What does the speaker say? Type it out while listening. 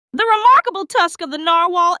The remarkable tusk of the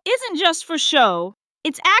narwhal isn't just for show.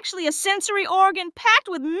 It's actually a sensory organ packed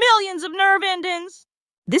with millions of nerve endings.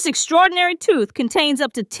 This extraordinary tooth contains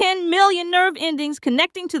up to 10 million nerve endings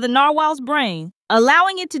connecting to the narwhal's brain,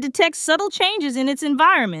 allowing it to detect subtle changes in its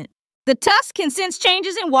environment. The tusk can sense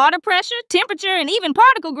changes in water pressure, temperature, and even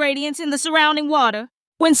particle gradients in the surrounding water.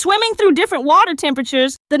 When swimming through different water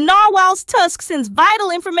temperatures, the narwhal's tusk sends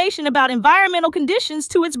vital information about environmental conditions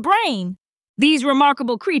to its brain. These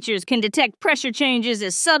remarkable creatures can detect pressure changes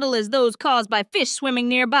as subtle as those caused by fish swimming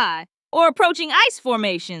nearby or approaching ice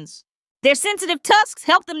formations. Their sensitive tusks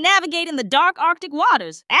help them navigate in the dark Arctic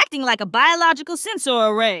waters, acting like a biological sensor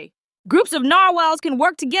array. Groups of narwhals can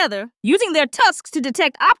work together, using their tusks to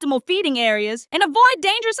detect optimal feeding areas and avoid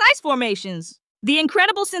dangerous ice formations. The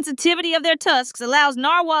incredible sensitivity of their tusks allows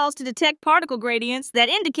narwhals to detect particle gradients that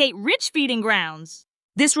indicate rich feeding grounds.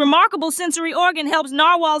 This remarkable sensory organ helps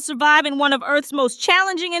narwhals survive in one of Earth's most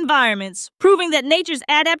challenging environments, proving that nature's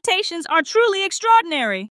adaptations are truly extraordinary.